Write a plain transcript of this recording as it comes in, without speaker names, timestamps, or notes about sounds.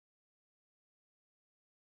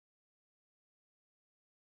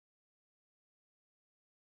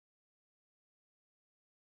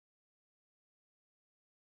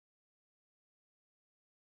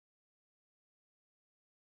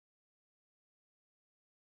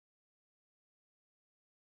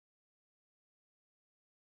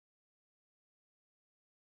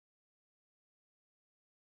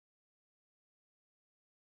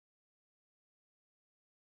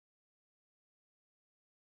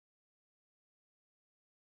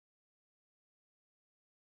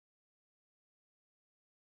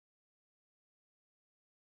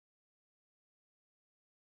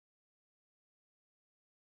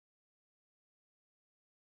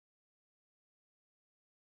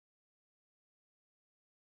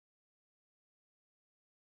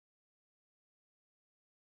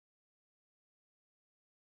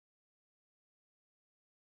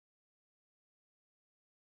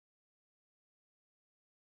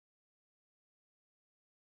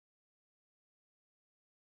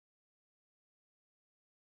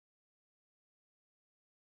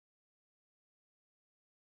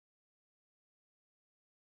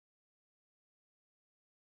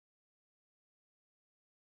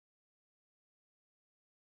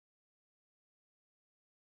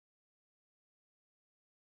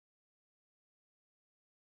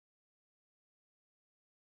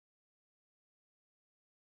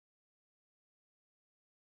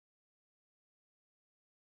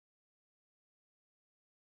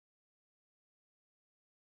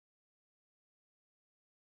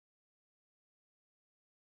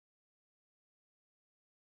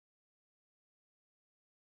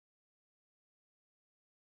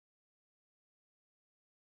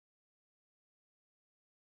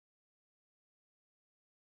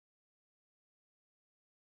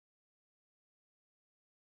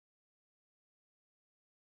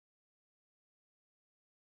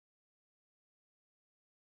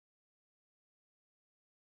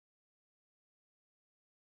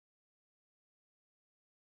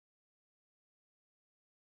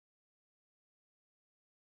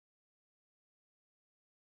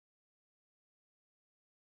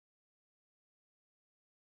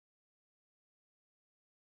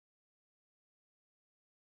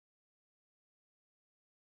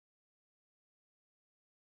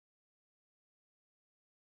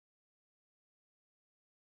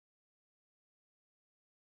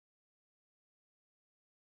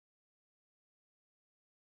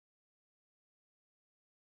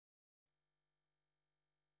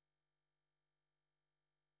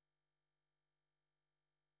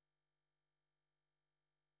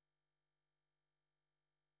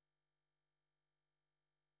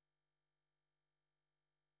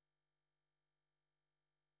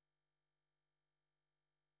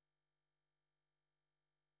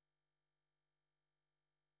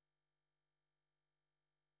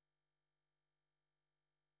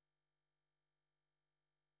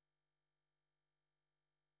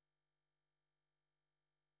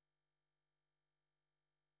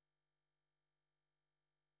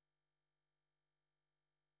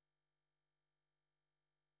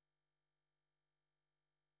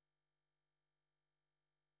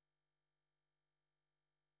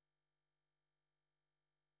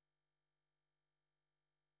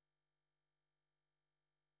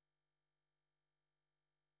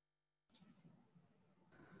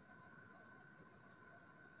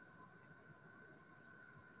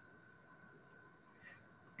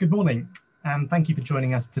Good morning, and thank you for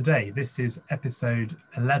joining us today. This is episode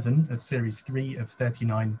 11 of series 3 of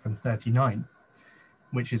 39 from 39,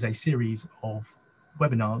 which is a series of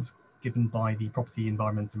webinars given by the Property,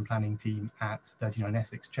 Environment and Planning team at 39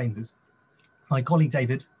 Essex Chambers. My colleague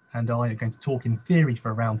David and I are going to talk in theory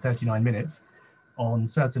for around 39 minutes on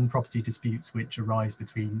certain property disputes which arise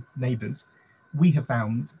between neighbours. We have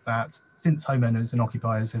found that since homeowners and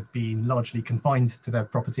occupiers have been largely confined to their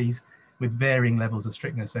properties with varying levels of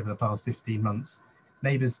strictness over the past 15 months,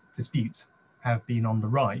 neighbours' disputes have been on the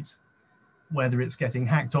rise. Whether it's getting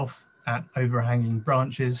hacked off at overhanging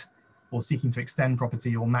branches, or seeking to extend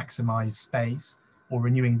property or maximise space, or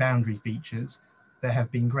renewing boundary features, there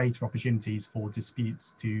have been greater opportunities for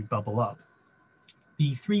disputes to bubble up.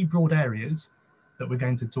 The three broad areas that we're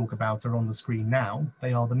going to talk about are on the screen now.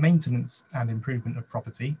 They are the maintenance and improvement of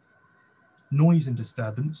property, noise and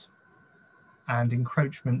disturbance, and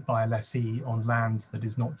encroachment by a lessee on land that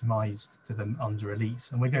is not demised to them under a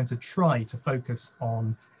lease. And we're going to try to focus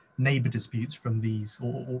on neighbour disputes from these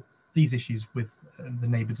issues with the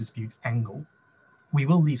neighbour dispute angle. We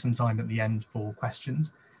will leave some time at the end for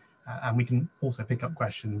questions, and we can also pick up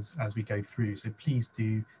questions as we go through. So please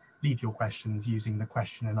do leave your questions using the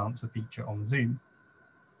question and answer feature on Zoom.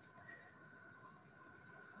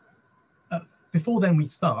 Before then we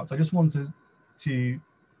start, I just wanted to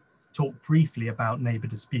talk briefly about neighbour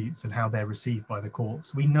disputes and how they're received by the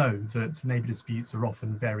courts. We know that neighbour disputes are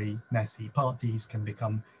often very messy. Parties can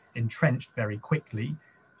become entrenched very quickly.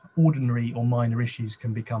 Ordinary or minor issues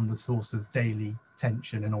can become the source of daily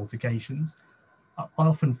tension and altercations. I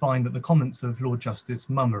often find that the comments of Lord Justice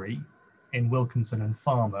Mummery in Wilkinson and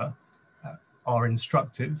Farmer are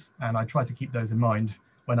instructive, and I try to keep those in mind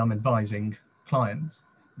when I'm advising clients.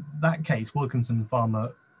 That case, Wilkinson and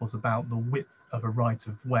Farmer, was about the width of a right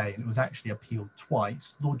of way, and it was actually appealed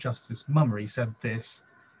twice. Lord Justice Mummery said this: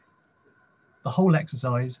 "The whole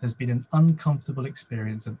exercise has been an uncomfortable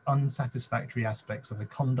experience of unsatisfactory aspects of the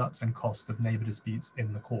conduct and cost of neighbour disputes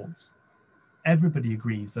in the courts. Everybody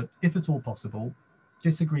agrees that, if at all possible,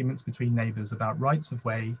 disagreements between neighbours about rights of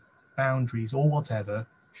way, boundaries or whatever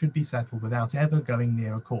should be settled without ever going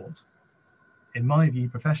near a court. In my view,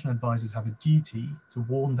 professional advisors have a duty to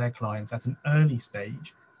warn their clients at an early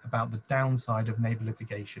stage about the downside of neighbour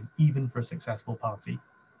litigation, even for a successful party.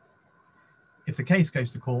 If the case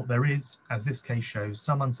goes to court, there is, as this case shows,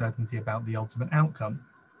 some uncertainty about the ultimate outcome.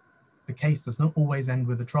 The case does not always end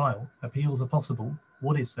with a trial. Appeals are possible.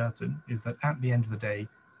 What is certain is that at the end of the day,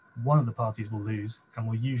 one of the parties will lose and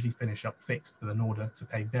will usually finish up fixed with an order to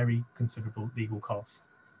pay very considerable legal costs.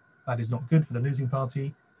 That is not good for the losing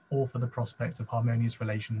party or for the prospect of harmonious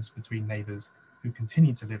relations between neighbours who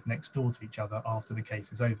continue to live next door to each other after the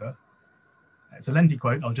case is over." It's a lengthy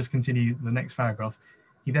quote. I'll just continue the next paragraph.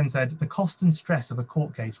 He then said, "The cost and stress of a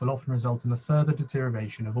court case will often result in the further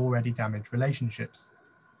deterioration of already damaged relationships.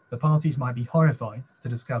 The parties might be horrified to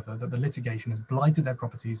discover that the litigation has blighted their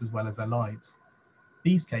properties as well as their lives.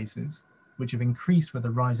 These cases, which have increased with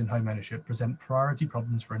the rise in home ownership, present priority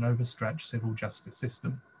problems for an overstretched civil justice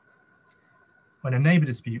system. When a neighbour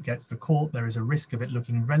dispute gets to court, there is a risk of it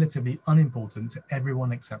looking relatively unimportant to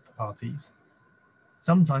everyone except the parties.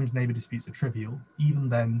 Sometimes neighbour disputes are trivial. Even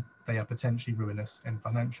then, they are potentially ruinous in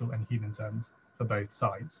financial and human terms for both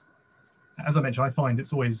sides." As I mentioned, I find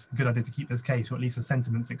it's always a good idea to keep this case, or at least the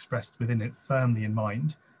sentiments expressed within it, firmly in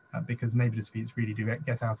mind, because neighbour disputes really do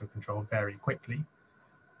get out of control very quickly.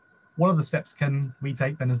 What other steps can we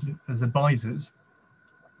take then as advisors?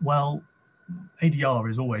 Well, ADR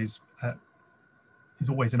is always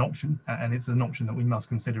an option, and it's an option that we must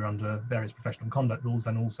consider under various professional conduct rules,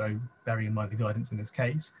 and also bearing in mind the guidance in this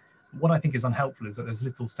case. What I think is unhelpful is that there's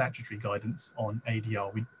little statutory guidance on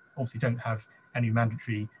ADR. We obviously don't have any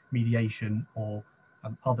mandatory mediation or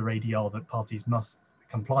other ADR that parties must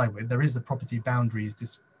comply with. There is the Property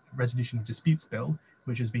Boundaries Resolution of Disputes Bill,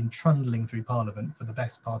 which has been trundling through Parliament for the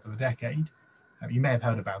best part of a decade. You may have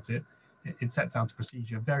heard about it. It sets out a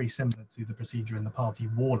procedure very similar to the procedure in the Party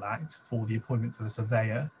Wall Act for the appointment of a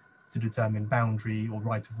surveyor to determine boundary or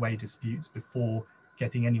right-of-way disputes before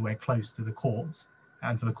getting anywhere close to the courts,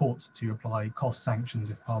 and for the courts to apply cost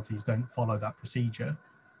sanctions if parties don't follow that procedure.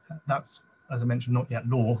 That's, as I mentioned, not yet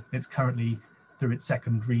law. It's currently through its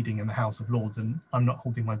second reading in the House of Lords, and I'm not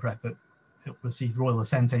holding my breath that it will receive royal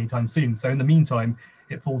assent anytime soon. So in the meantime,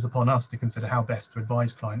 it falls upon us to consider how best to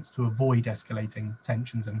advise clients to avoid escalating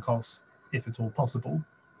tensions and costs, if at all possible.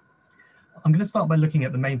 I'm going to start by looking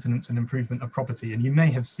at the maintenance and improvement of property, and you may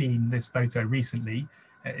have seen this photo recently.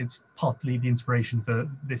 It's partly the inspiration for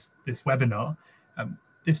this webinar.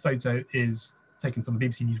 This photo is taken from the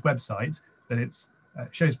BBC News website, but it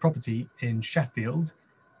shows property in Sheffield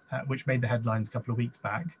which made the headlines a couple of weeks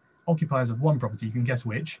back. Occupiers of one property, you can guess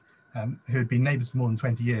which, who had been neighbours for more than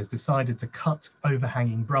 20 years, decided to cut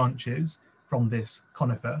overhanging branches from this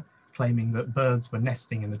conifer, claiming that birds were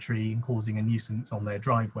nesting in the tree and causing a nuisance on their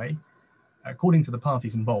driveway. According to the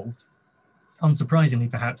parties involved, unsurprisingly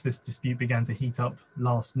perhaps, this dispute began to heat up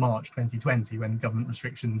last March 2020 when government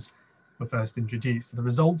restrictions were first introduced. So the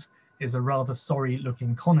result is a rather sorry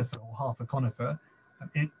looking conifer, or half a conifer.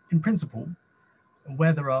 In principle,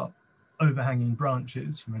 where there are overhanging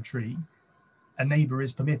branches from a tree, a neighbour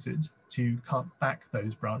is permitted to cut back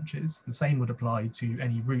those branches. The same would apply to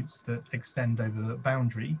any roots that extend over the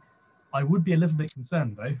boundary. I would be a little bit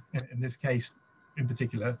concerned though, in this case in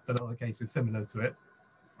particular, but other cases similar to it,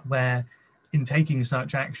 where in taking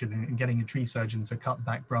such action and getting a tree surgeon to cut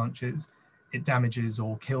back branches, it damages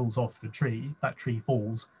or kills off the tree, that tree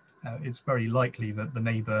falls. It's very likely that the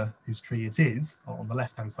neighbour whose tree it is, on the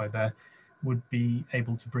left-hand side there, would be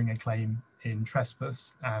able to bring a claim in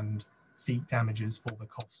trespass and seek damages for the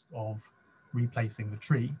cost of replacing the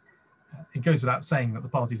tree. It goes without saying that the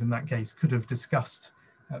parties in that case could have discussed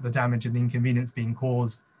the damage and the inconvenience being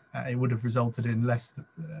caused. It would have resulted in less,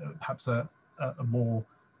 perhaps a more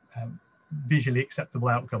visually acceptable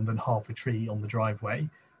outcome than half a tree on the driveway.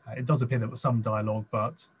 It does appear there was some dialogue,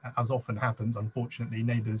 but as often happens, unfortunately,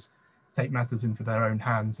 neighbours take matters into their own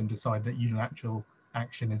hands and decide that unilateral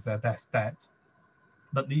action is their best bet.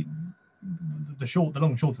 But the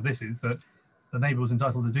long and short of this is that the neighbour was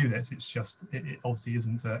entitled to do this. It's just, it obviously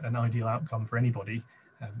isn't an ideal outcome for anybody.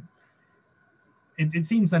 It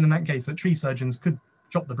seems then in that case that tree surgeons could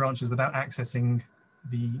chop the branches without accessing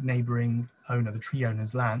the neighbouring owner, the tree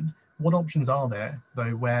owner's land. What options are there,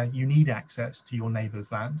 though, where you need access to your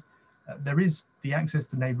neighbour's land? There is the Access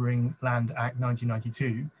to Neighbouring Land Act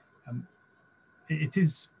 1992. It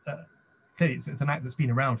is clearly it's an act that's been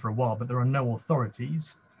around for a while, but there are no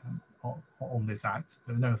authorities on this act.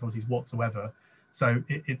 There are no authorities whatsoever. So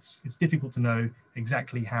it's difficult to know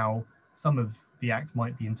exactly how some of the act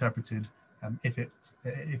might be interpreted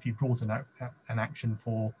if you brought an action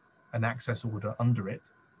for an access order under it.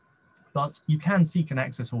 But you can seek an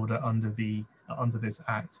access order under this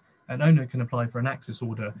act. An owner can apply for an access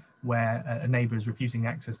order where a neighbour is refusing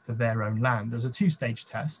access to their own land. There's a two-stage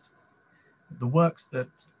test. The works that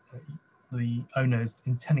the owner is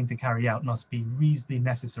intending to carry out must be reasonably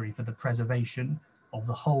necessary for the preservation of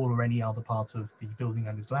the whole or any other part of the building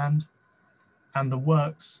owner's land. And the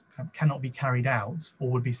works cannot be carried out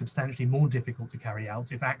or would be substantially more difficult to carry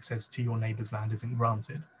out if access to your neighbour's land isn't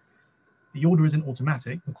granted. The order isn't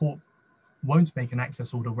automatic. The court won't make an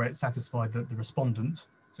access order where it's satisfied that the respondent,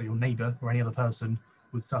 so your neighbour or any other person,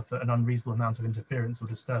 would suffer an unreasonable amount of interference or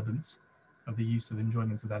disturbance of the use of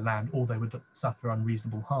enjoyment of their land, or they would suffer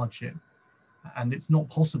unreasonable hardship. And it's not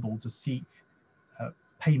possible to seek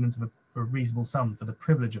payment of a reasonable sum for the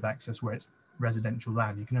privilege of access where it's residential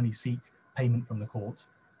land. You can only seek payment from the court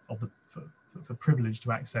for privilege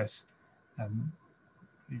to access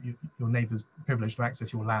your neighbour's privilege to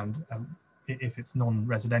access your land if it's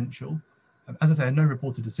non-residential. As I say, no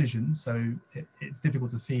reported decisions, so it's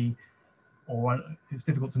difficult to see, or it's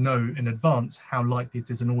difficult to know in advance how likely it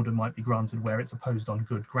is an order might be granted where it's opposed on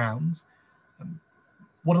good grounds.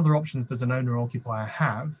 What other options does an owner or occupier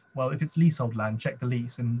have? Well, if it's leasehold land, check the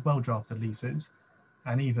lease. In well-drafted leases,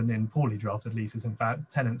 and even in poorly drafted leases, in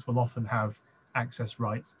fact, tenants will often have access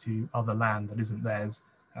rights to other land that isn't theirs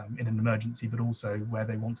in an emergency, but also where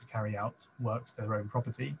they want to carry out works to their own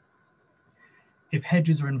property. If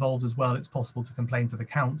hedges are involved as well, it's possible to complain to the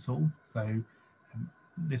council. So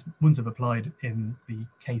this wouldn't have applied in the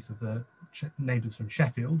case of the neighbours from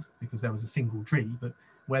Sheffield because there was a single tree, but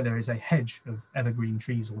where there is a hedge of evergreen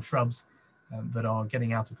trees or shrubs that are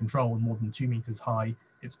getting out of control and more than 2 meters high,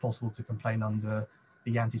 it's possible to complain under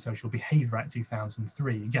the Antisocial Behaviour Act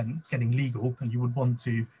 2003. Again, it's getting legal, and you would want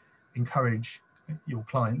to encourage your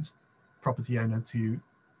client, property owner, to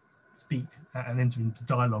speak and enter into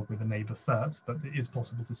dialogue with the neighbour first, but it is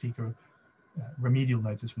possible to seek a remedial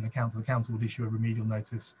notice from the council. The council would issue a remedial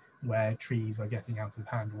notice where trees are getting out of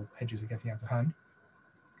hand or hedges are getting out of hand.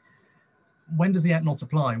 When does the Act not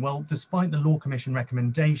apply? Well, despite the Law Commission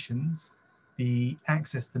recommendations, the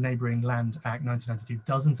Access to Neighbouring Land Act 1992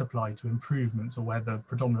 doesn't apply to improvements or where the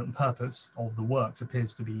predominant purpose of the works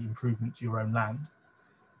appears to be improvement to your own land.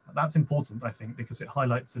 That's important, I think, because it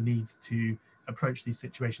highlights the need to approach these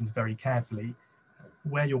situations very carefully.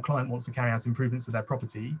 Where your client wants to carry out improvements to their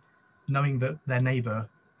property, knowing that their neighbour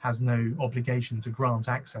has no obligation to grant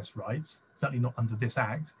access rights, certainly not under this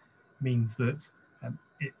Act, means that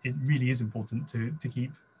it really is important to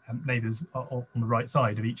keep neighbours on the right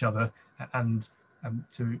side of each other and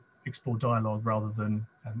to explore dialogue rather than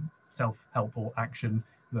self-help or action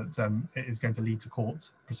that is going to lead to court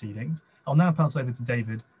proceedings. I'll now pass over to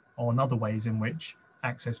David on other ways in which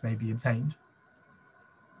access may be obtained.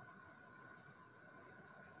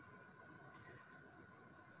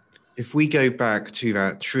 If we go back to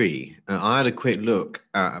that tree, I had a quick look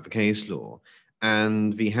at the case law,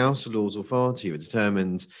 and the House of Lords Authority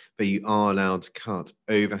determines that you are allowed to cut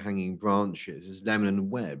overhanging branches is Lemon and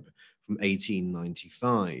Webb from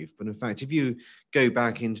 1895. But in fact, if you go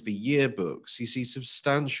back into the yearbooks, you see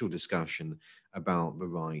substantial discussion about the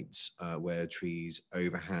rights where trees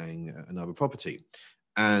overhang another property.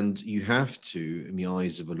 And you have to, in the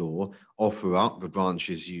eyes of the law, offer up the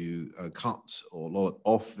branches you cut or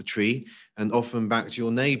off the tree and offer them back to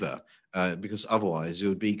your neighbour, because otherwise it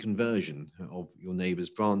would be conversion of your neighbour's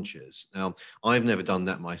branches. Now, I've never done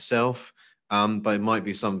that myself, but it might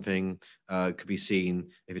be something could be seen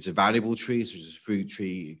if it's a valuable tree, such as a fruit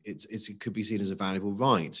tree, it could be seen as a valuable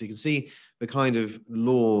right. So you can see the kind of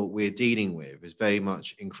law we're dealing with is very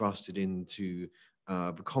much encrusted into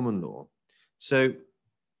the common law. So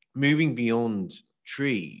moving beyond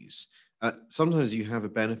trees, sometimes you have a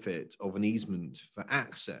benefit of an easement for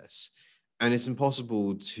access, and it's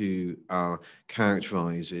impossible to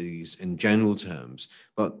characterize these in general terms.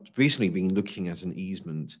 But recently been looking at an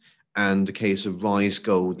easement and the case of Rise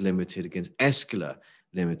Gold Limited against Escalate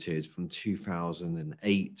Limited from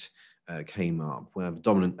 2008 came up, where the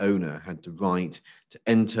dominant owner had the right to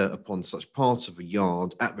enter upon such parts of a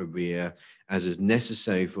yard at the rear as is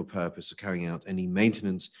necessary for the purpose of carrying out any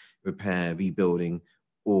maintenance, repair, rebuilding,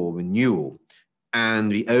 or renewal.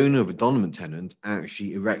 And the owner of the dominant tenant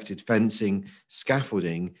actually erected fencing,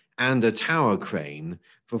 scaffolding, and a tower crane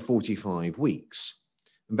for 45 weeks.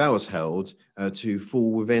 And that was held to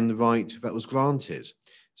fall within the right that was granted.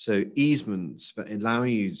 So easements that allow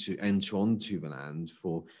you to enter onto the land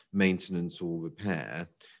for maintenance or repair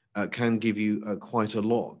can give you quite a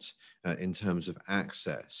lot in terms of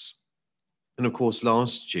access. And of course,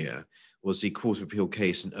 last year was the Court of Appeal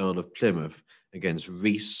case in Earl of Plymouth against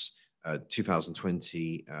Rees,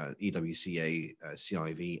 2020 EWCA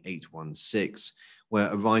CIV 816, where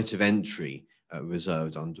a right of entry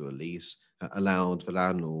reserved under a lease allowed the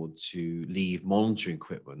landlord to leave monitoring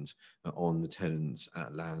equipment on the tenant's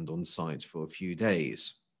land on site for a few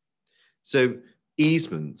days. So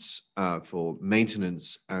easements for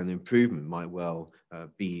maintenance and improvement might well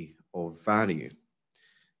be of value.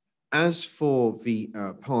 As for the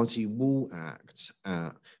Party Wall Act,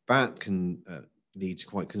 that can lead to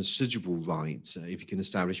quite considerable rights if you can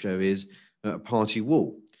establish there is a party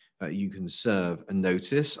wall. You can serve a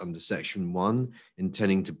notice under Section 1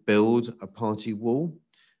 intending to build a party wall.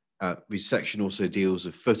 The section also deals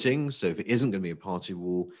with footings, so if it isn't going to be a party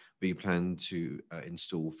wall, we plan to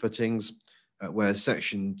install footings, whereas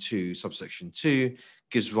Section 2, subsection 2,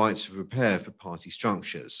 gives rights of repair for party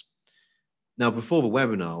structures. Now, before the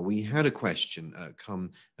webinar, we had a question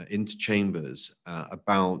come into Chambers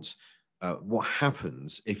about what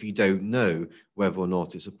happens if you don't know whether or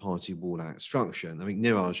not it's a Party Wall Act structure. And I think,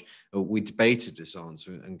 Niraj, we debated this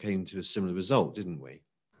answer and came to a similar result, didn't we?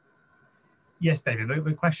 Yes, David.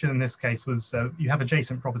 The question in this case was you have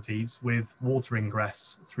adjacent properties with water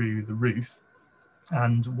ingress through the roof,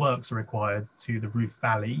 and works are required to the roof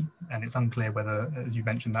valley, and it's unclear whether, as you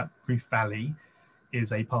mentioned, that roof valley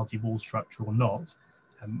is a party wall structure or not.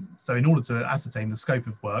 So in order to ascertain the scope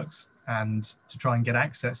of works and to try and get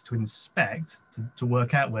access to inspect, to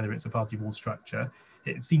work out whether it's a party wall structure,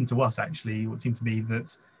 it seemed to us actually, or it seemed to me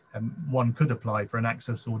that one could apply for an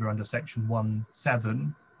access order under Section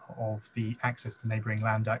 1.7 of the Access to Neighbouring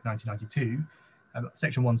Land Act 1992.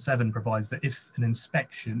 Section 1.7 provides that if an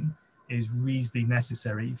inspection is reasonably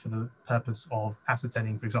necessary for the purpose of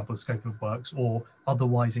ascertaining, for example, the scope of works, or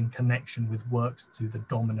otherwise in connection with works to the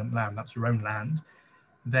dominant land, that's your own land,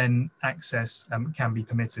 then access can be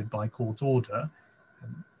permitted by court order.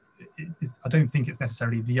 I don't think it's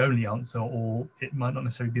necessarily the only answer, or it might not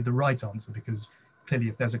necessarily be the right answer, because clearly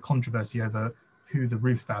if there's a controversy over who the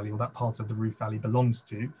roof valley or that part of the roof valley belongs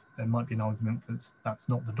to, there might be an argument that that's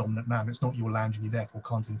not the dominant land, it's not your land, and you therefore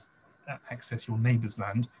can't access your neighbour's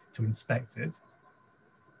land to inspect it.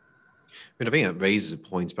 But I think that raises a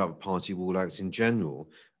point about the Party Wall Act in general,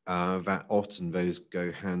 that often those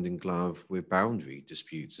go hand in glove with boundary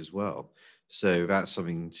disputes as well. So that's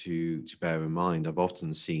something to bear in mind. I've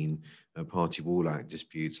often seen Party Wall Act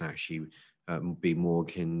disputes actually be more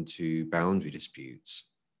akin to boundary disputes.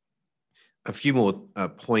 A few more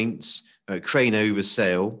points. Crane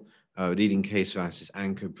oversale Leading case of Essex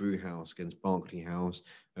Anchor Brewhouse against Berkeley House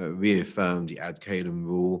reaffirmed the ad caelum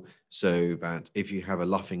rule, so that if you have a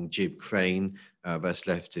luffing jib crane that's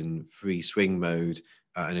left in free swing mode,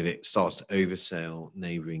 and if it starts to oversail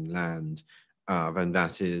neighbouring land, then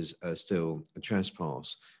that is still a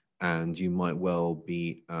trespass, and you might well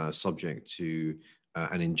be subject to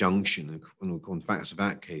an injunction. And on the facts of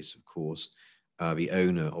that case, of course, the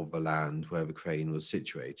owner of the land where the crane was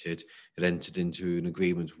situated had entered into an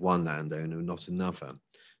agreement with one landowner and not another.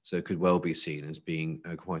 So it could well be seen as being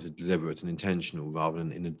quite a deliberate and intentional rather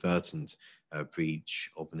than inadvertent breach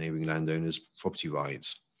of the neighbouring landowner's property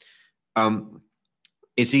rights.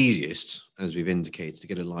 It's easiest, as we've indicated, to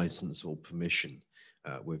get a license or permission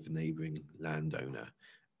with the neighbouring landowner.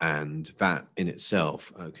 And that in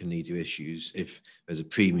itself can lead to issues if there's a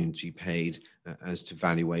premium to be paid as to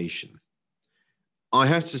valuation. I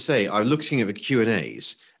have to say, I'm looking at the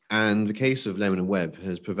Q&As, and the case of Lemon and Webb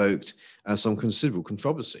has provoked some considerable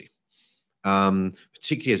controversy,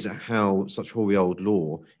 particularly as to how such hoary old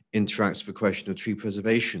law interacts with the question of tree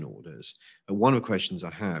preservation orders. And one of the questions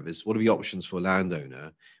I have is, what are the options for a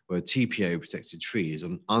landowner where a TPO protected tree is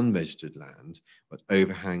on unregistered land but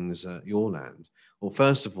overhangs your land? Well,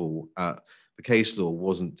 first of all, the case law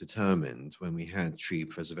wasn't determined when we had tree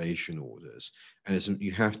preservation orders, and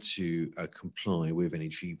you have to comply with any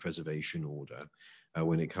tree preservation order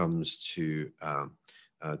when it comes to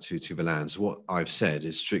the land. So what I've said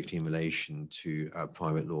is strictly in relation to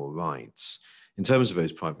private law rights. In terms of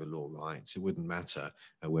those private law rights, it wouldn't matter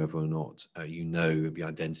whether or not you know the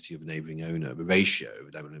identity of the neighbouring owner. The ratio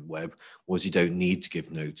of Lemon and Webb was you don't need to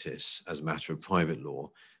give notice as a matter of private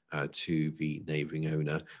law to the neighbouring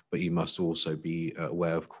owner, but you must also be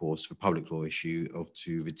aware, of course, the public law issue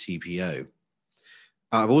to the TPO.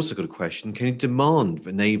 I've also got a question. Can you demand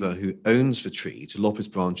the neighbour who owns the tree to lop its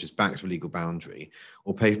branches back to the legal boundary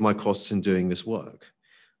or pay for my costs in doing this work?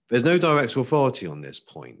 There's no direct authority on this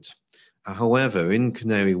point. However, in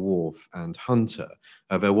Canary Wharf and Hunter,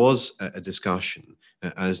 there was a discussion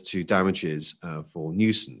as to damages for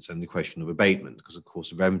nuisance and the question of abatement, because of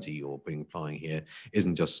course the remedy you're applying here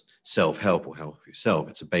isn't just self-help or help yourself,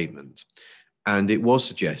 it's abatement. And it was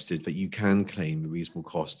suggested that you can claim the reasonable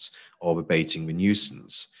costs of abating the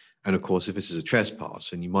nuisance. And of course, if this is a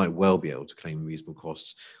trespass, then you might well be able to claim the reasonable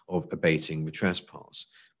costs of abating the trespass.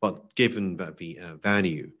 But given that the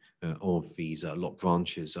value of these lot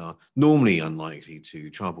branches are normally unlikely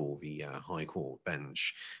to trouble the High Court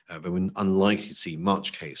bench, but we're unlikely to see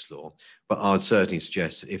much case law. But I'd certainly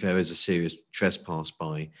suggest that if there is a serious trespass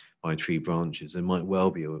by tree branches, there might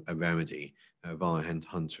well be a remedy via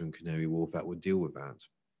Hunter and Canary Wharf that would deal with that.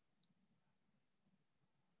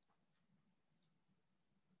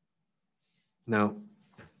 Now,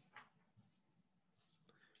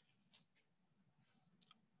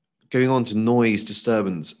 going on to noise,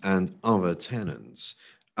 disturbance, and other tenants,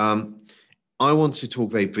 I want to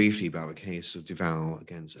talk very briefly about the case of Duval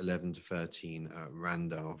against 11 to 13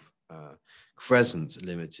 Randolph Crescent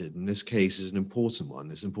Limited. And this case is an important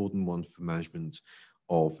one. It's an important one for management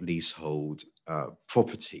of leasehold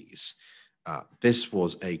properties. This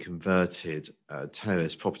was a converted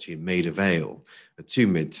terrace property in Maida Vale, 2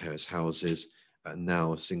 mid-terrace houses,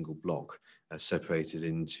 now a single block. Separated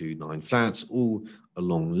into 9 flats, all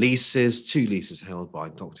along leases, 2 leases held by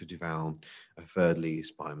Dr. Duval, a 3rd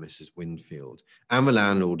lease by Mrs. Winfield. And the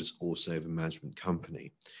landlord is also the management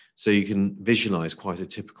company. So you can visualize quite a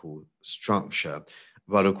typical structure,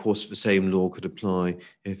 but of course the same law could apply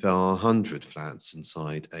if there are 100 flats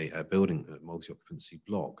inside a building, a multi-occupancy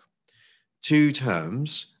block. 2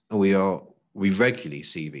 terms, and we regularly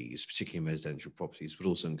see these, particularly in residential properties, but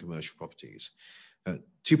also in commercial properties.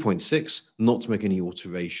 2.6, not to make any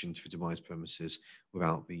alteration to the demised premises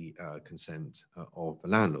without the consent of the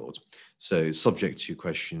landlord. So subject to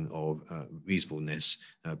question of reasonableness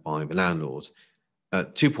by the landlord.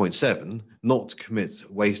 2.7, not to commit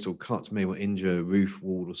waste or cut, maim or injure roof,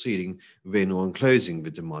 wall or ceiling within or enclosing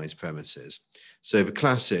the demised premises. So the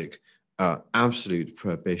classic absolute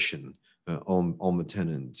prohibition on the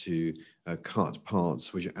tenant to cut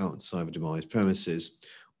parts which are outside the demised premises,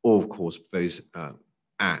 or of course those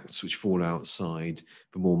acts which fall outside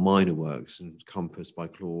the more minor works encompassed by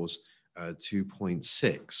clause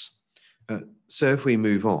 2.6. So if we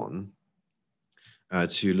move on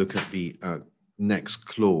to look at the next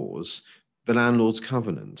clause, the landlord's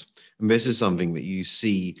covenant. And this is something that you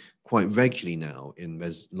see quite regularly now in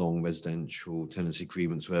long residential tenancy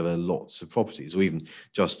agreements where there are lots of properties, or even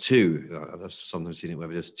just 2. I've sometimes seen it where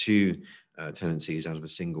there's 2 tenancies out of a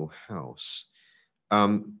single house.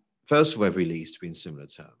 First of all, every lease to be in similar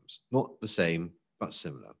terms, not the same, but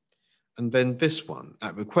similar. And then this one,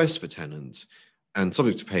 at request of a tenant and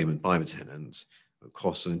subject to payment by the tenant,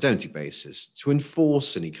 costs on an indemnity basis, to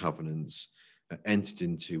enforce any covenants entered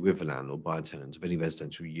into with the landlord by a tenant of any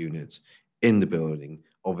residential unit in the building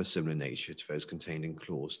of a similar nature to those contained in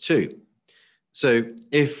clause 2. So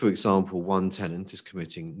if, for example, one tenant is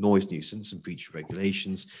committing noise nuisance and breach of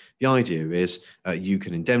regulations, the idea is you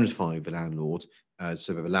can indemnify the landlord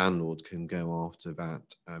so that the landlord can go after that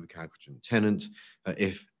recalcitrant tenant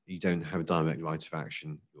if you don't have a direct right of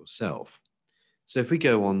action yourself. So if we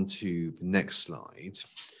go on to the next slide,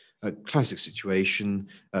 a classic situation,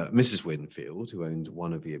 Mrs. Winfield, who owned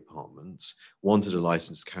one of the apartments, wanted a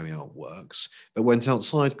license to carry out works, but went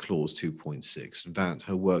outside clause 2.6 that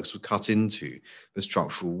her works would cut into the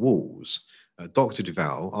structural walls. Dr.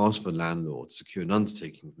 Duval asked for the landlord to secure an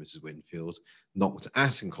undertaking for Mrs. Winfield, not to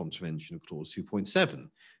act in contravention of clause 2.7.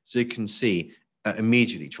 So you can see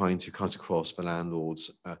immediately trying to cut across the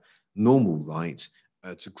landlord's normal right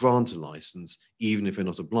to grant a license, even if they're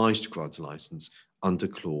not obliged to grant a license under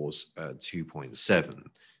clause 2.7.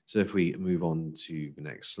 So if we move on to the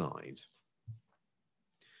next slide.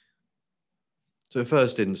 So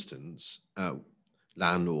first instance,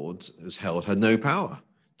 landlords, as held, had no power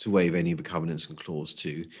to waive any of the covenants in clause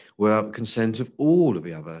 2 without the consent of all of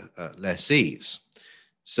the other lessees.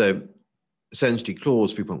 So essentially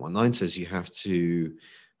clause 3.19 says you have to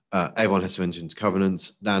everyone has to enter into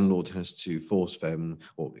covenants. Landlord has to force them,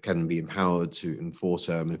 or can be empowered to enforce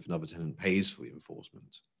them if another tenant pays for the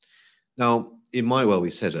enforcement. Now, it might well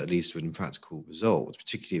be said, at least with practical results,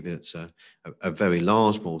 particularly if it's a very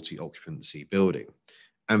large multi-occupancy building.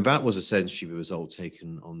 And that was essentially the result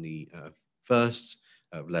taken on the first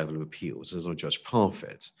level of appeals, as on Judge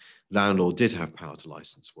Parfit. Landlord did have power to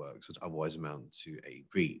license works that otherwise amount to a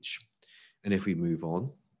breach. And if we move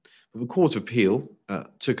on, but the Court of Appeal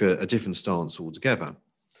took a different stance altogether,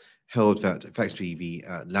 held that effectively the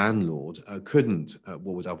landlord couldn't,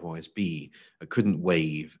 what would otherwise be, couldn't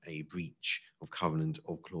waive a breach of covenant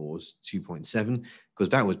of clause 2.7, because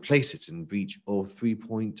that would place it in breach of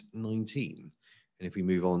 3.19. And if we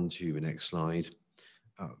move on to the next slide,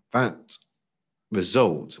 that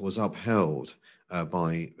result was upheld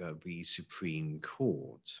by the Supreme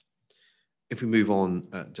Court. If we move on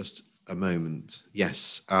just a moment,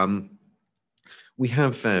 yes. We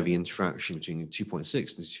have the interaction between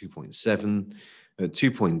 2.6 and 2.7,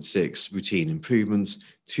 2.6 routine improvements,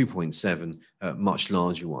 2.7 much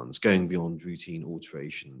larger ones, going beyond routine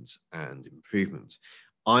alterations and improvements.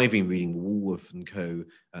 I've been reading the Woolworth & Co.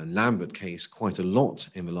 and Lambert case quite a lot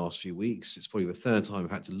in the last few weeks. It's probably the third time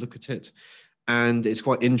I've had to look at it. And it's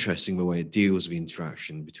quite interesting the way it deals with the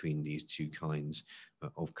interaction between these two kinds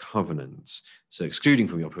of covenants. So excluding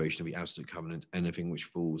from the operation of the absolute covenant anything which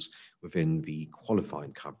falls within the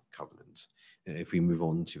qualified covenant. If we move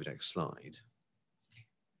on to the next slide.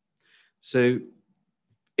 So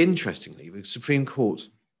interestingly, the Supreme Court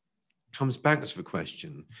comes back to the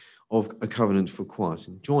question of a covenant for quiet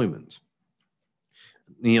enjoyment.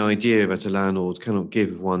 The idea that a landlord cannot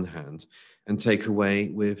give with one hand and take away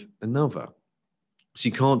with another. So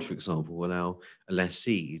you can't, for example, allow a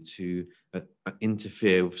lessee to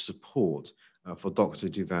interfere with support for Dr.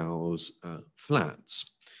 Duval's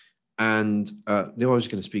flats. And they were just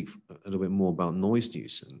going to speak a little bit more about noise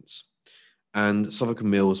nuisance. And Suffolk and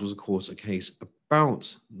Mills was, of course, a case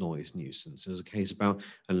about noise nuisance. It was a case about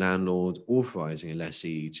a landlord authorising a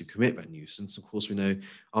lessee to commit that nuisance. Of course, we know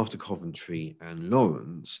after Coventry and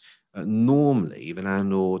Lawrence, normally the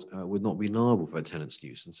landlord would not be liable for a tenant's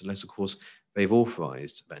nuisance unless, of course, they've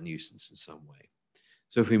authorised that nuisance in some way.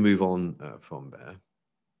 So if we move on from there,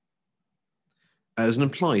 as an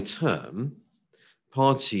implied term,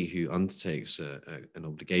 party who undertakes an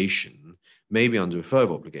obligation may be under a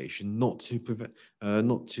further obligation not to prevent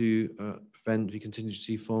the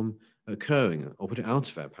contingency from occurring or put it out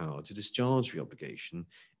of their power to discharge the obligation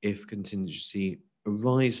if contingency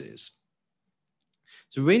arises.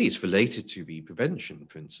 So really it's related to the prevention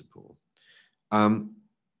principle.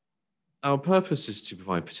 Our purpose is to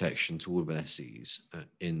provide protection to all the lessees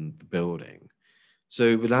in the building.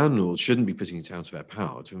 So the landlord shouldn't be putting it out of their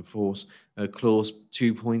power to enforce clause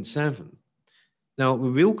 2.7. Now, the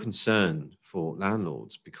real concern for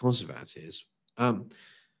landlords because of that is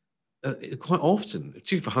quite often,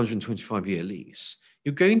 particularly for 125-year lease,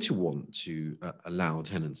 you're going to want to allow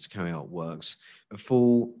tenants to carry out works that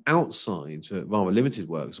fall outside rather limited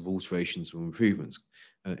works of alterations or improvements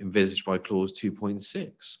envisaged by clause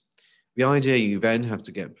 2.6. The idea you then have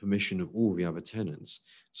to get permission of all the other tenants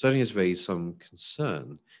certainly has raised some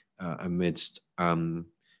concern amidst the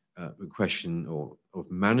question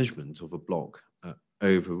of management of a block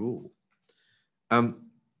overall.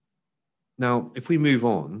 Now, if we move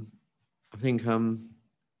on, I think Neil,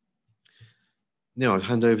 I'd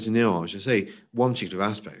hand over to Neil. I should say one particular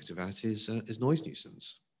aspect of that is noise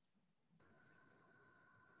nuisance.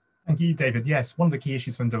 Thank you, David. Yes, one of the key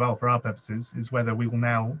issues from Deval for our purposes is whether we will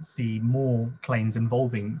now see more claims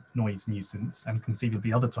involving noise nuisance and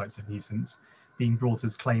conceivably other types of nuisance being brought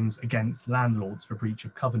as claims against landlords for breach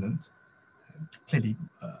of covenant. Clearly,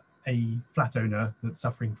 a flat owner that's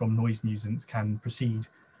suffering from noise nuisance can proceed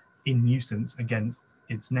in nuisance against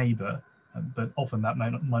its neighbour, but often that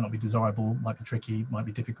might not be desirable, might be tricky, might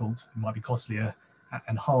be difficult, it might be costlier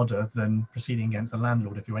and harder than proceeding against a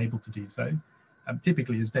landlord if you're able to do so.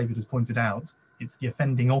 Typically, as David has pointed out, it's the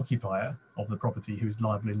offending occupier of the property who is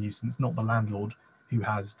liable in nuisance, not the landlord who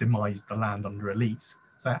has demised the land under a lease.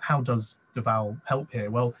 So how does Deval help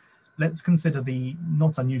here? Well, let's consider the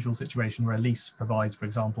not unusual situation where a lease provides, for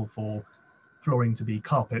example, for flooring to be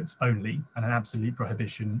carpet only and an absolute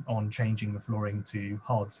prohibition on changing the flooring to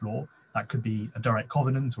hard floor. That could be a direct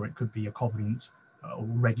covenant, or it could be a covenant or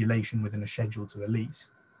regulation within a schedule to the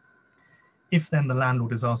lease. If then the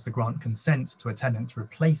landlord is asked to grant consent to a tenant to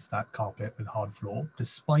replace that carpet with hard floor,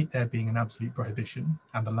 despite there being an absolute prohibition,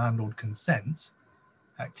 and the landlord consents,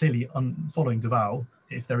 clearly following Deval,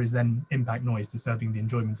 if there is then impact noise disturbing the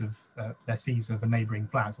enjoyment of lessees of a neighbouring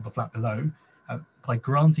flat or the flat below, by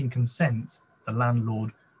granting consent, the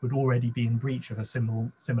landlord would already be in breach of a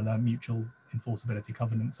similar mutual enforceability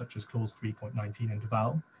covenant, such as clause 3.19 in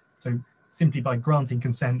Deval. So simply by granting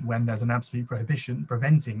consent when there's an absolute prohibition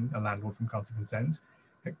preventing a landlord from granting consent,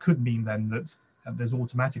 it could mean then that there's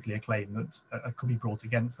automatically a claim that could be brought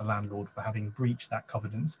against the landlord for having breached that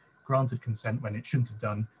covenant, granted consent when it shouldn't have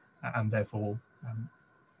done, and therefore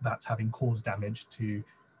that's having caused damage to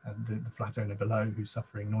the flat owner below who's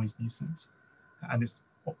suffering noise nuisance. And it's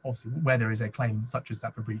obviously where there is a claim such as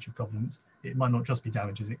that for breach of covenant, it might not just be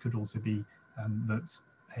damages, it could also be that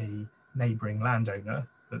a neighbouring landowner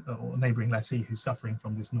or neighbouring lessee who's suffering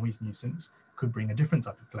from this noise nuisance could bring a different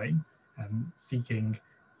type of claim, seeking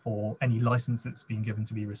for any licence that's been given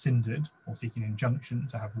to be rescinded, or seeking an injunction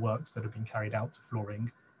to have works that have been carried out to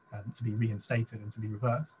flooring to be reinstated and to be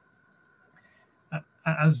reversed.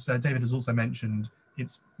 As David has also mentioned,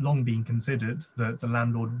 it's long been considered that a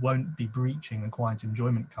landlord won't be breaching a quiet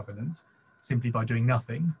enjoyment covenant simply by doing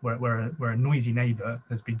nothing, where a noisy neighbour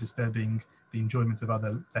has been disturbing the enjoyment of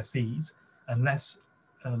other lessees, unless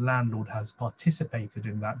a landlord has participated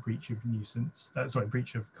in that breach of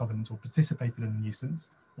covenant, or participated in a nuisance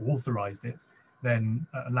or authorised it, then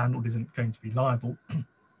a landlord isn't going to be liable. And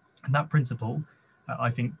that principle, I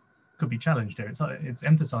think, could be challenged here. It's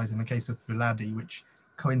emphasised in the case of Fuladi, which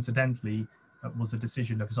coincidentally was a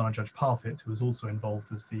decision of Design Judge Parfitt, who was also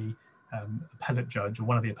involved as the appellate judge, or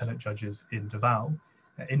one of the appellate judges in Deval.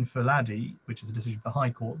 In Fuladi, which is a decision of the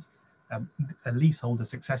High Court, a leaseholder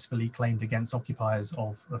successfully claimed against occupiers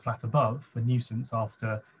of the flat above for nuisance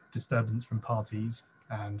after disturbance from parties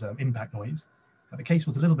and impact noise. The case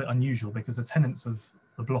was a little bit unusual because the tenants of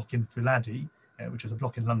the block in Fuladi, which is a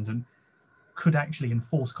block in London, could actually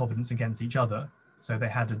enforce covenants against each other. So they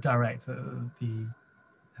had a direct, the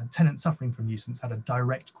tenant suffering from nuisance had a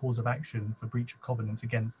direct cause of action for breach of covenant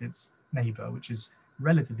against its neighbour, which is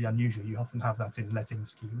relatively unusual. You often have that in letting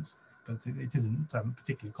schemes, but it isn't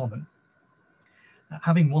particularly common.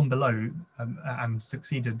 Having won below and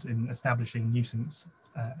succeeded in establishing nuisance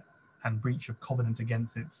and breach of covenant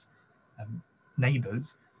against its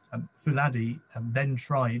neighbours, Fuladi then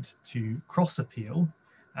tried to cross-appeal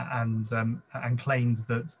and claimed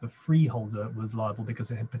that the freeholder was liable because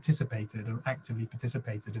it had participated or actively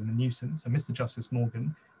participated in the nuisance. And Mr. Justice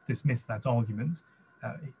Morgan dismissed that argument.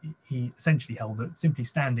 He essentially held that simply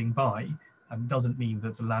standing by doesn't mean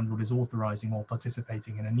that a landlord is authorising or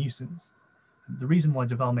participating in a nuisance. The reason why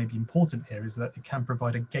Deval may be important here is that it can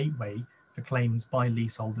provide a gateway for claims by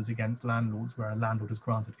leaseholders against landlords where a landlord has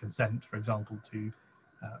granted consent, for example, to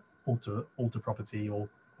alter property or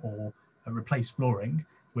replace flooring,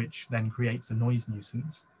 which then creates a noise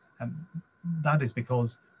nuisance. That is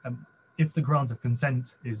because if the grant of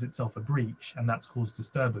consent is itself a breach and that's caused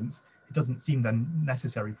disturbance, it doesn't seem then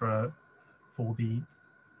necessary for the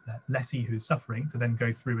lessee who's suffering to then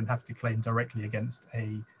go through and have to claim directly against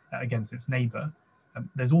its neighbour.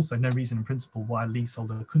 There's also no reason in principle why a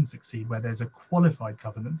leaseholder couldn't succeed where there's a qualified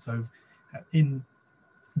covenant. So in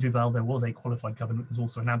Deval, there was a qualified covenant. There's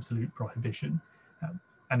also an absolute prohibition.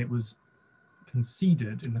 And it was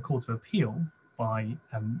conceded in the Court of Appeal by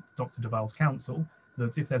Dr. Deval's counsel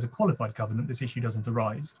that if there's a qualified covenant, this issue doesn't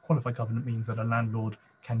arise. Qualified covenant means that a landlord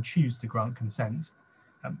can choose to grant consent.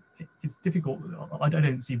 It's difficult. I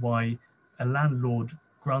don't see why a landlord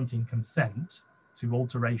granting consent to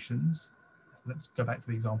alterations let's go back to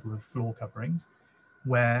the example of floor coverings,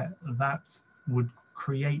 where that would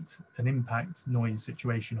create an impact noise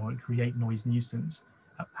situation or create noise nuisance.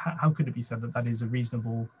 How could it be said that that is a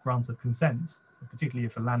reasonable grant of consent, particularly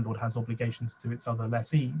if a landlord has obligations to its other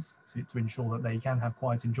lessees to ensure that they can have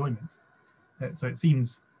quiet enjoyment? So it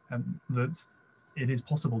seems that it is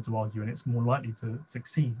possible to argue, and it's more likely to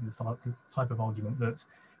succeed in the type of argument that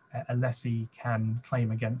a lessee can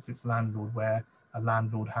claim against its landlord where a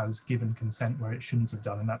landlord has given consent where it shouldn't have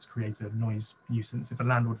done, and that's created a noise nuisance. If a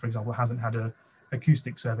landlord, for example, hasn't had an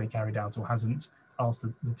acoustic survey carried out or hasn't asked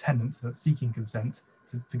the tenant that's seeking consent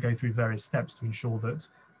to go through various steps to ensure that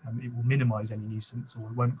it will minimize any nuisance or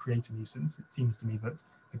it won't create a nuisance, it seems to me that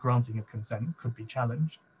the granting of consent could be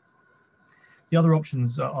challenged. The other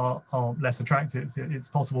options are less attractive. It's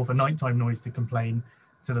possible for nighttime noise to complain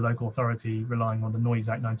to the local authority relying on the Noise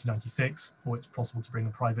Act 1996, or it's possible to bring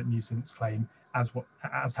a private nuisance claim,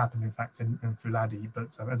 as happened in fact in Fuladi.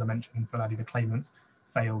 But as I mentioned, in Fuladi, the claimants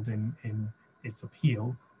failed in its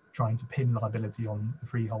appeal, trying to pin liability on the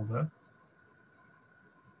freeholder.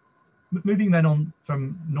 Moving then on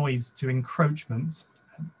from noise to encroachment,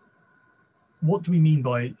 what do we mean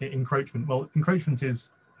by encroachment? Well, encroachment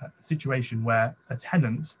is a situation where a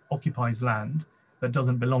tenant occupies land that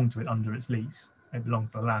doesn't belong to it under its lease. It belongs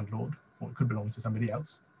to the landlord, or it could belong to somebody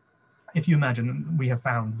else. If you imagine, we have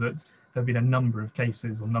found that there have been a number of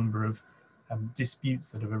cases or number of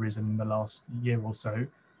disputes that have arisen in the last year or so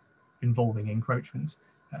involving encroachment.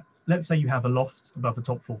 Let's say you have a loft above a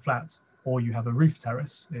top floor flat, or you have a roof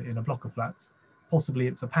terrace in a block of flats. Possibly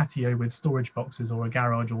it's a patio with storage boxes or a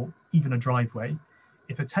garage or even a driveway.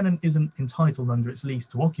 If a tenant isn't entitled under its lease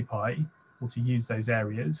to occupy or to use those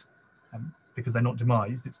areas because they're not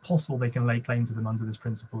demised, it's possible they can lay claim to them under this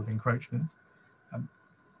principle of encroachment.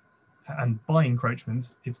 And by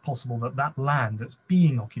encroachment, it's possible that that land that's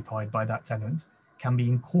being occupied by that tenant can be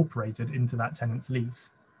incorporated into that tenant's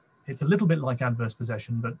lease. It's a little bit like adverse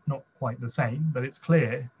possession, but not quite the same, but it's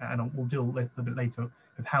clear, and we'll deal a little bit later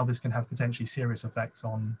with how this can have potentially serious effects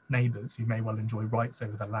on neighbours who may well enjoy rights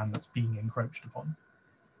over the land that's being encroached upon.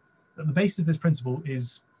 But the basis of this principle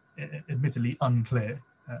is admittedly unclear.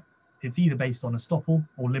 It's either based on estoppel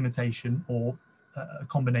or limitation or a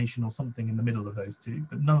combination or something in the middle of those two,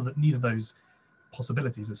 but neither of those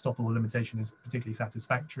possibilities, estoppel or limitation, is particularly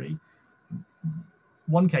satisfactory.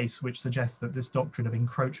 One case which suggests that this doctrine of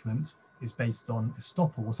encroachment is based on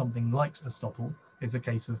estoppel or something like estoppel is a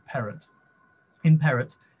case of Perrott. In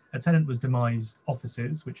Perrott, a tenant was demised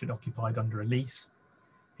offices which it occupied under a lease.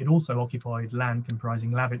 It also occupied land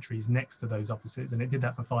comprising lavatories next to those offices, and it did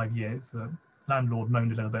that for 5 years. The landlord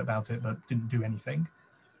moaned a little bit about it, but didn't do anything.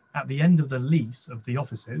 At the end of the lease of the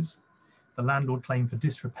offices, the landlord claimed for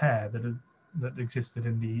disrepair that existed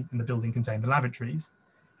in the building contained the lavatories,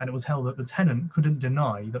 and it was held that the tenant couldn't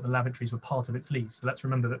deny that the lavatories were part of its lease. So let's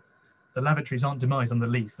remember that the lavatories aren't demised on the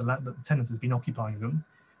lease. The tenant has been occupying them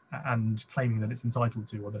and claiming that it's entitled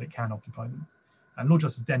to or that it can occupy them. And Lord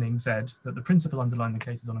Justice Denning said that the principle underlying the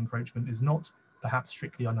cases on encroachment is not perhaps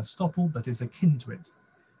strictly on estoppel, but is akin to it.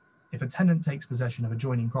 If a tenant takes possession of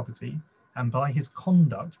adjoining property and by his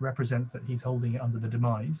conduct represents that he's holding it under the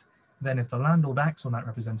demise, then if the landlord acts on that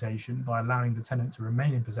representation by allowing the tenant to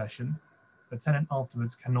remain in possession, the tenant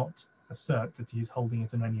afterwards cannot assert that he is holding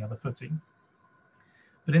it on any other footing.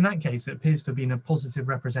 But in that case, it appears to have been a positive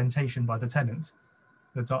representation by the tenant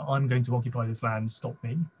that I'm going to occupy this land, stop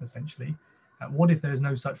me, essentially. What if there's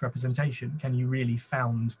no such representation? Can you really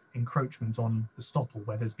found encroachment on estoppel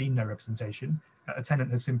where there's been no representation? A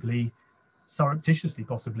tenant has simply surreptitiously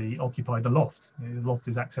possibly occupied the loft. The loft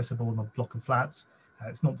is accessible in a block of flats.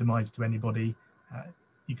 It's not demised to anybody.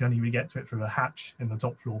 You can only really get to it through a hatch in the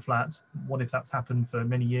top floor flat. What if that's happened for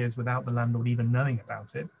many years without the landlord even knowing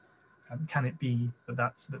about it? Can it be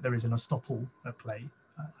that there is an estoppel at play?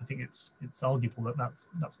 I think it's arguable that that's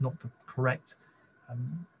not the correct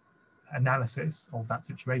analysis of that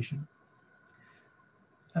situation.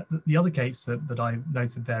 The other case that I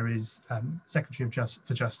noted there is Secretary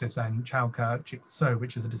for Justice and Chowka Chik So,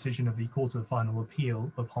 which is a decision of the Court of Final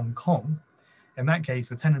Appeal of Hong Kong. In that case,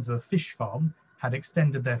 the tenants of a fish farm had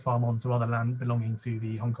extended their farm onto other land belonging to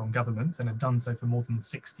the Hong Kong government and had done so for more than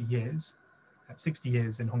 60 years. 60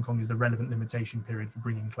 years in Hong Kong is the relevant limitation period for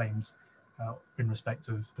bringing claims in respect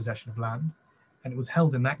of possession of land. And it was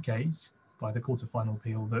held in that case by the Court of Final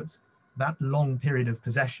Appeal that that long period of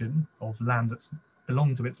possession of land that's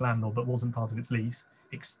belonged to its landlord but wasn't part of its lease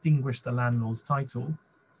extinguished the landlord's title.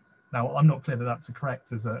 Now, I'm not clear that that's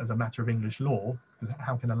correct as a matter of English law, because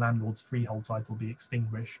how can a landlord's freehold title be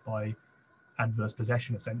extinguished by adverse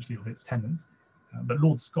possession, essentially, of its tenant? But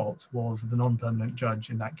Lord Scott was the non-permanent judge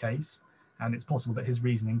in that case, And it's possible that his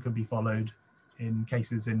reasoning could be followed in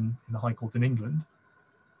cases in the High Court in England.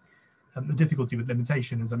 The difficulty with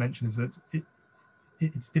limitation, as I mentioned, is that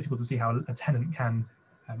it's difficult to see how a tenant can,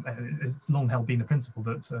 it's long held been a principle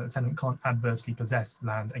that a tenant can't adversely possess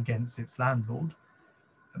land against its landlord.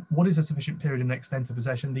 What is a sufficient period and extent of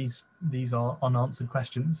possession? These are unanswered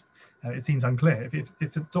questions. It seems unclear.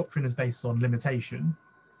 If the doctrine is based on limitation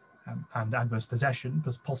and adverse possession,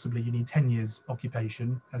 because possibly you need 10 years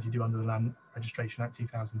occupation, as you do under the Land Registration Act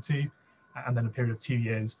 2002, and then a period of 2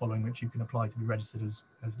 years following which you can apply to be registered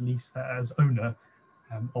as owner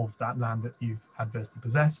of that land that you've adversely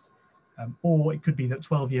possessed. Or it could be that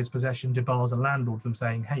 12 years possession debars a landlord from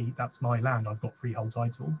saying, hey, that's my land, I've got freehold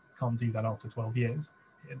title. Can't do that after 12 years.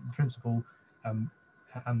 In principle,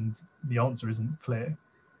 and the answer isn't clear.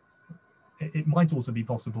 It might also be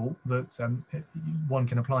possible that one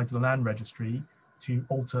can apply to the land registry to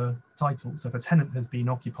alter title. So if a tenant has been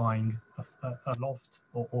occupying a loft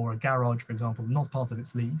or a garage, for example, not part of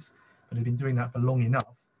its lease, but has been doing that for long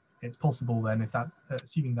enough, it's possible then, if that,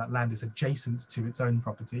 assuming that land is adjacent to its own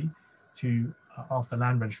property, to ask the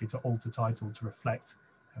land registry to alter title to reflect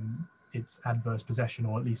its adverse possession,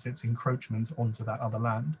 or at least its encroachment onto that other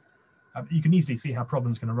land. You can easily see how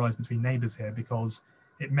problems can arise between neighbours here, because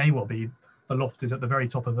it may well be the loft is at the very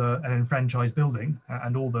top of an enfranchised building,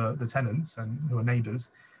 and all the tenants and who are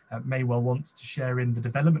neighbours may well want to share in the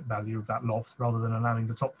development value of that loft, rather than allowing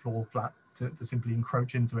the top floor flat to simply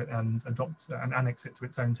encroach into it and adopt and annex it to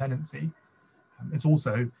its own tenancy. It's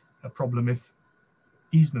also a problem if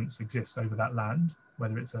easements exist over that land,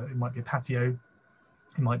 whether it might be a patio,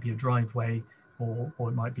 it might be a driveway, or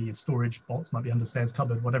it might be a storage box, might be understairs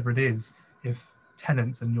cupboard, whatever it is. If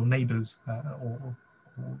tenants and your neighbours or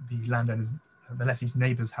the landowners, the lessee's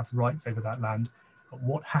neighbours have rights over that land,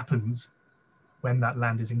 what happens when that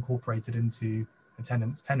land is incorporated into a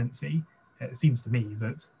tenant's tenancy? It seems to me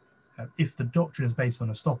that if the doctrine is based on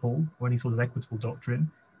estoppel or any sort of equitable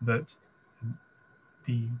doctrine, that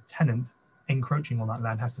the tenant encroaching on that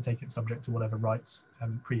land has to take it subject to whatever rights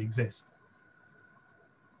pre-exist.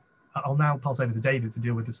 I'll now pass over to David to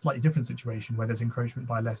deal with a slightly different situation where there's encroachment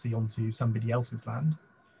by a lessee onto somebody else's land.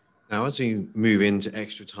 Now, as we move into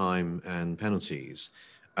extra time and penalties,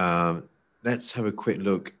 let's have a quick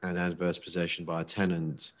look at adverse possession by a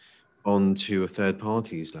tenant onto a third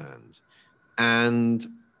party's land. And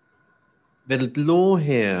the law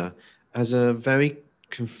here has a very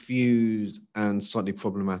confused and slightly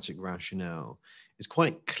problematic rationale. It's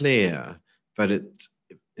quite clear that it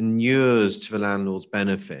inures to the landlord's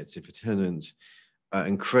benefit if a tenant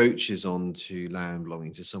encroaches onto land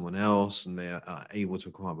belonging to someone else and they are able to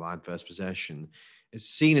acquire by adverse possession. It's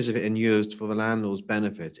seen as if it inures for the landlord's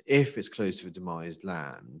benefit if it's close to the demised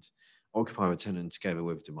land, occupying a tenant together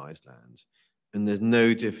with demised land. And there's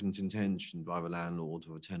no different intention by the landlord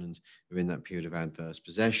or the tenant within that period of adverse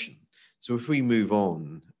possession. So if we move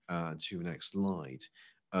on to the next slide,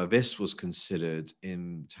 this was considered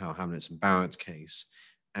in Tower Hamlets and Barrett case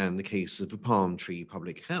and the case of the Palm Tree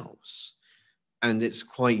Public House. And it's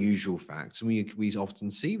quite usual facts, and we often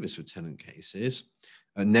see this with tenant cases.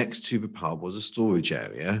 Next to the pub was a storage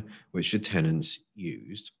area which the tenants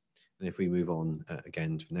used. And if we move on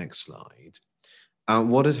again to the next slide,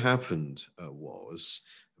 what had happened was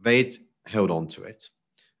they'd held on to it.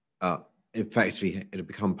 Effectively, it had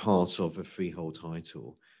become part of the freehold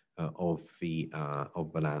title of the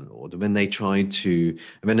landlord. And when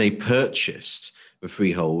they purchased the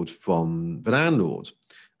freehold from the landlord,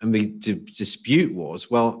 and the dispute was,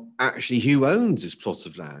 well, actually, who owns this plot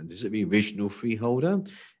of land? Is it the original freeholder?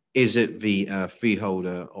 Is it the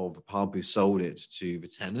freeholder of the pub who sold it to the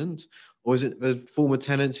tenant? Or is it the former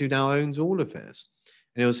tenant who now owns all of it?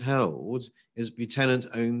 And it was held as the tenant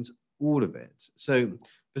owns all of it. So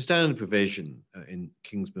the standard provision in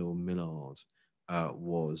Kingsmill Millard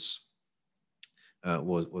was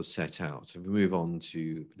set out. If we move on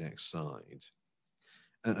to the next slide.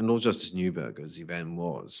 And Lord Justice Newberger, as he then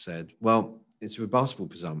was, said, well, it's a rebuttable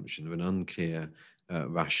presumption of an unclear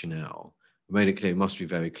rationale. We made it clear it must be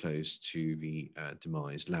very close to the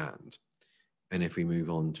demised land. And if we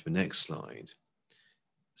move on to the next slide.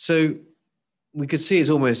 So we could see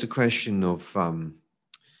it's almost a question of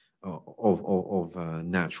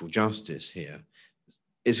natural justice here.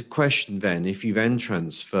 It's a question then, if you then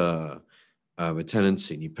transfer the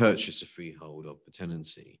tenancy and you purchase a freehold of the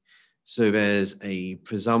tenancy, so there's a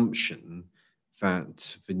presumption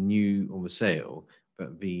that the new on the sale,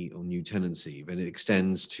 that the new tenancy, then it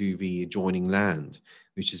extends to the adjoining land,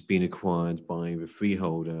 which has been acquired by the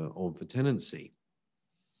freeholder of the tenancy.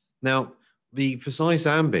 Now, the precise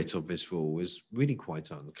ambit of this rule is really quite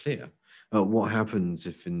unclear. What happens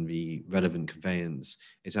if in the relevant conveyance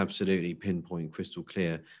it's absolutely pinpoint, crystal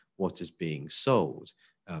clear what is being sold?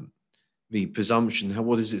 The presumption,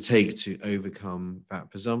 what does it take to overcome that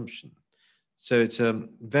presumption? So it's a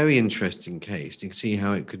very interesting case. You can see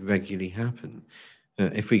how it could regularly happen.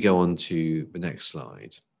 If we go on to the next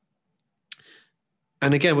slide.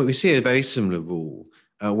 And again, what we see a very similar rule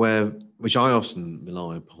which I often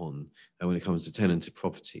rely upon when it comes to tenanted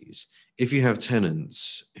properties. If you have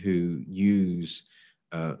tenants who use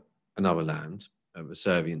another land, a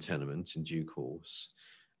servient tenement in due course,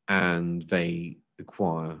 and they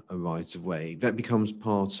acquire a right of way, that becomes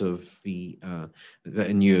part of that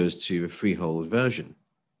inures to a freehold version.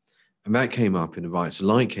 And that came up in the rights of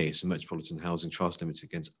light case in Metropolitan Housing Trust Limited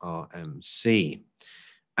against RMC.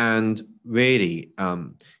 And really,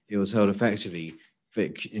 it was held effectively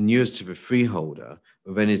that inures to the freeholder,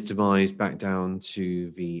 but then is demised back down to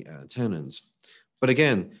the tenants. But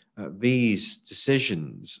again, these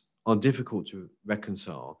decisions are difficult to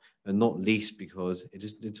reconcile, and not least because it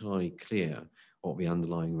isn't entirely clear what the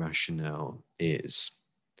underlying rationale is.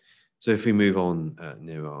 So if we move on,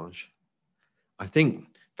 Niraj, I think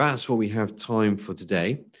that's what we have time for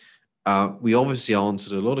today. We obviously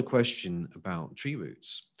answered a lot of questions about tree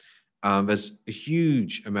roots. There's a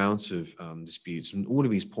huge amount of disputes, and all of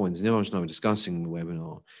these points, Niraj and I were discussing in the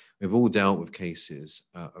webinar, we've all dealt with cases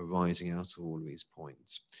arising out of all of these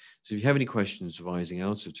points. So if you have any questions arising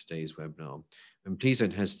out of today's webinar, then please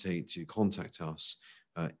don't hesitate to contact us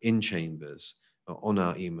in Chambers, on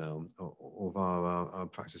our email, or via our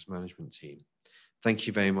practice management team. Thank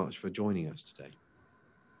you very much for joining us today.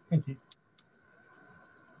 Thank you.